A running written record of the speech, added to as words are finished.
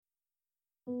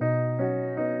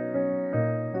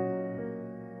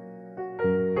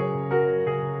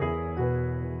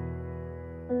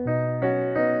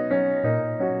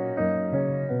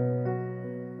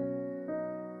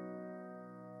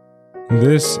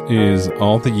This is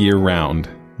All the Year Round,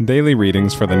 daily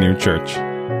readings for the New Church.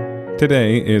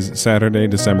 Today is Saturday,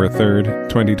 December 3rd,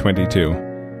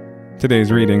 2022.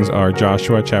 Today's readings are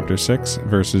Joshua chapter 6,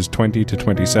 verses 20 to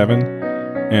 27,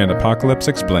 and Apocalypse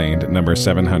Explained, number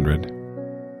 700.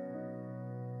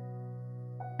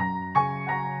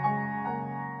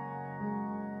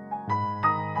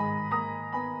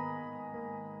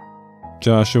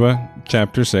 Joshua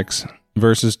chapter 6,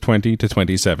 verses 20 to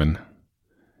 27.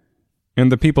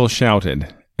 And the people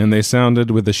shouted, and they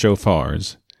sounded with the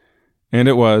shofars. And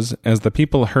it was, as the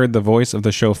people heard the voice of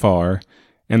the shofar,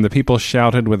 and the people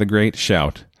shouted with a great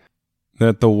shout,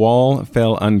 that the wall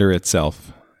fell under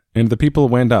itself. And the people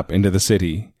went up into the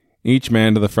city, each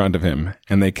man to the front of him,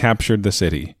 and they captured the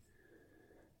city.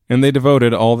 And they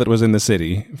devoted all that was in the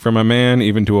city, from a man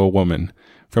even to a woman,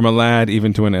 from a lad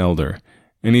even to an elder,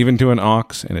 and even to an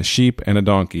ox and a sheep and a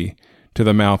donkey, to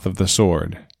the mouth of the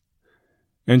sword.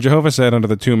 And Jehovah said unto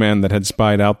the two men that had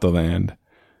spied out the land,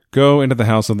 Go into the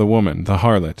house of the woman, the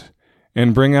harlot,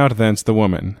 and bring out thence the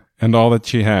woman, and all that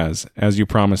she has, as you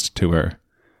promised to her.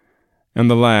 And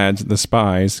the lads, the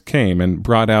spies, came and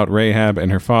brought out Rahab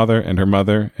and her father and her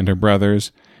mother and her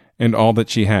brothers, and all that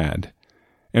she had.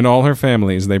 And all her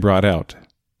families they brought out,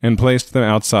 and placed them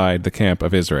outside the camp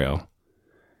of Israel.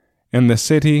 And the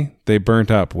city they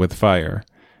burnt up with fire,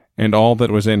 and all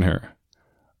that was in her.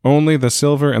 Only the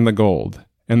silver and the gold,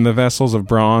 and the vessels of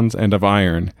bronze and of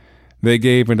iron, they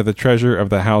gave into the treasure of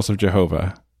the house of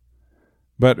Jehovah.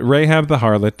 But Rahab the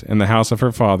harlot, and the house of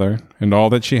her father, and all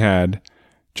that she had,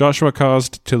 Joshua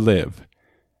caused to live,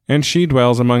 and she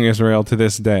dwells among Israel to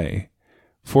this day,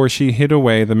 for she hid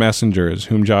away the messengers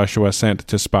whom Joshua sent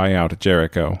to spy out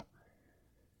Jericho.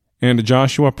 And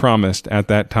Joshua promised at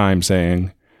that time,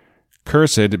 saying,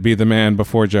 Cursed be the man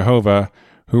before Jehovah,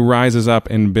 who rises up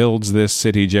and builds this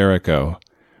city Jericho.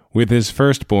 With his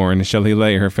firstborn shall he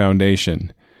lay her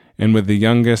foundation, and with the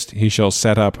youngest he shall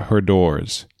set up her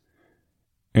doors.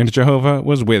 And Jehovah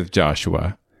was with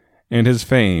Joshua, and his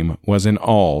fame was in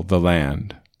all the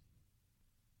land.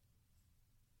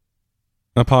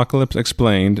 Apocalypse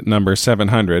Explained, number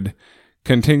 700,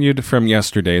 continued from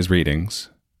yesterday's readings.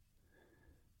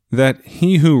 That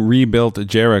he who rebuilt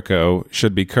Jericho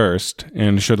should be cursed,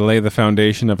 and should lay the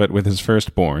foundation of it with his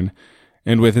firstborn,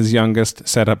 and with his youngest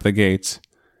set up the gates,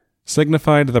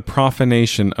 signified the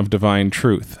profanation of divine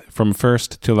truth from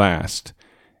first to last,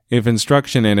 if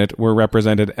instruction in it were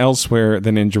represented elsewhere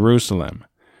than in Jerusalem,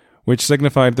 which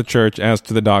signified the church as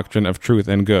to the doctrine of truth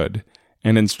and good,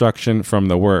 and instruction from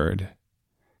the word.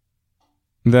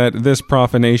 That this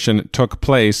profanation took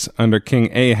place under King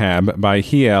Ahab by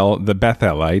Hiel the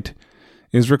Bethelite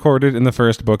is recorded in the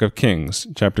first book of Kings,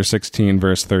 chapter 16,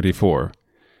 verse 34.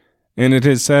 And it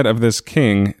is said of this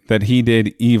king that he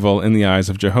did evil in the eyes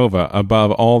of Jehovah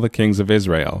above all the kings of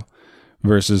Israel,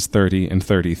 verses 30 and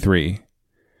 33.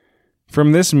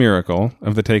 From this miracle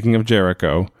of the taking of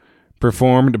Jericho,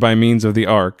 performed by means of the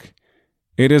ark,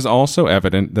 it is also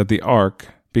evident that the ark,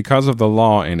 because of the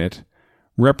law in it,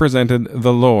 represented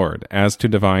the Lord as to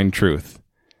divine truth,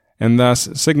 and thus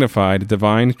signified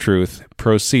divine truth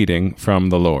proceeding from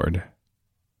the Lord.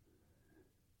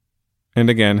 And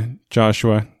again,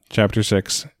 Joshua chapter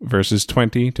 6, verses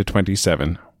 20 to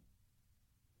 27.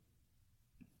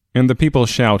 And the people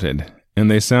shouted, and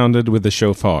they sounded with the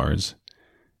shofars.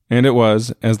 And it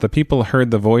was, as the people heard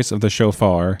the voice of the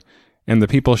shofar, and the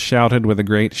people shouted with a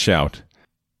great shout,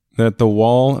 that the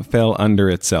wall fell under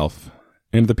itself.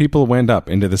 And the people went up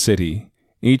into the city,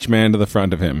 each man to the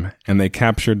front of him, and they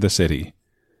captured the city.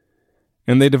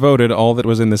 And they devoted all that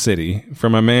was in the city,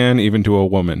 from a man even to a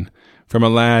woman, from a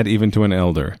lad even to an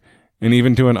elder, and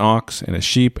even to an ox and a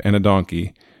sheep and a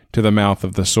donkey, to the mouth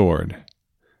of the sword.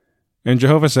 And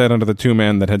Jehovah said unto the two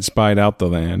men that had spied out the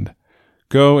land,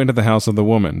 Go into the house of the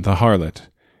woman, the harlot,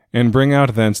 and bring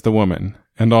out thence the woman,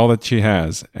 and all that she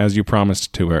has, as you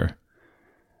promised to her.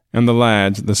 And the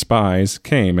lads, the spies,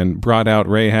 came and brought out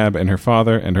Rahab and her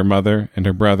father and her mother and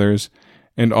her brothers,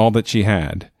 and all that she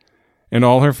had. And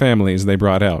all her families they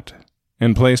brought out,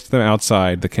 and placed them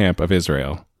outside the camp of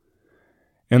Israel.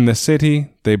 And the city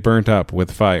they burnt up with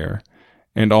fire,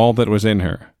 and all that was in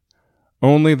her.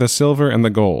 Only the silver and the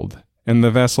gold, and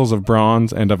the vessels of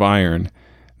bronze and of iron,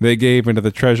 they gave into the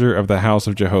treasure of the house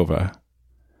of Jehovah.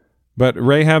 But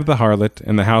Rahab the harlot,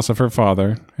 and the house of her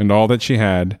father, and all that she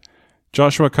had,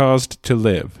 Joshua caused to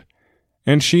live,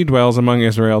 and she dwells among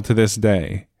Israel to this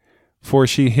day, for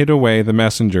she hid away the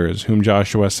messengers whom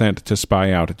Joshua sent to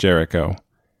spy out Jericho.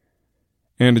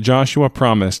 And Joshua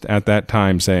promised at that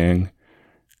time, saying,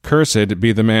 Cursed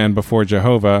be the man before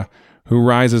Jehovah, who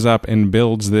rises up and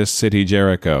builds this city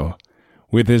Jericho.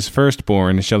 With his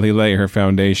firstborn shall he lay her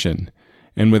foundation,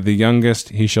 and with the youngest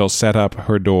he shall set up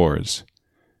her doors.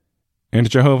 And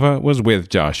Jehovah was with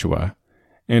Joshua,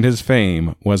 and his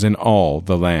fame was in all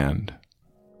the land.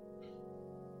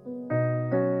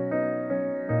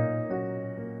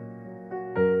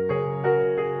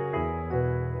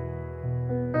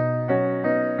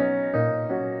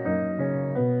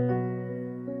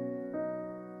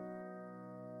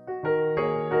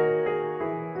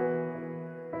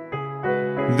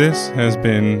 This has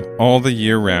been All the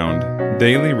Year Round,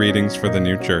 daily readings for the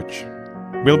new church.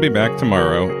 We'll be back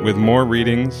tomorrow with more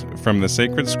readings from the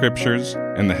sacred scriptures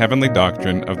and the heavenly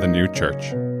doctrine of the new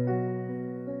church.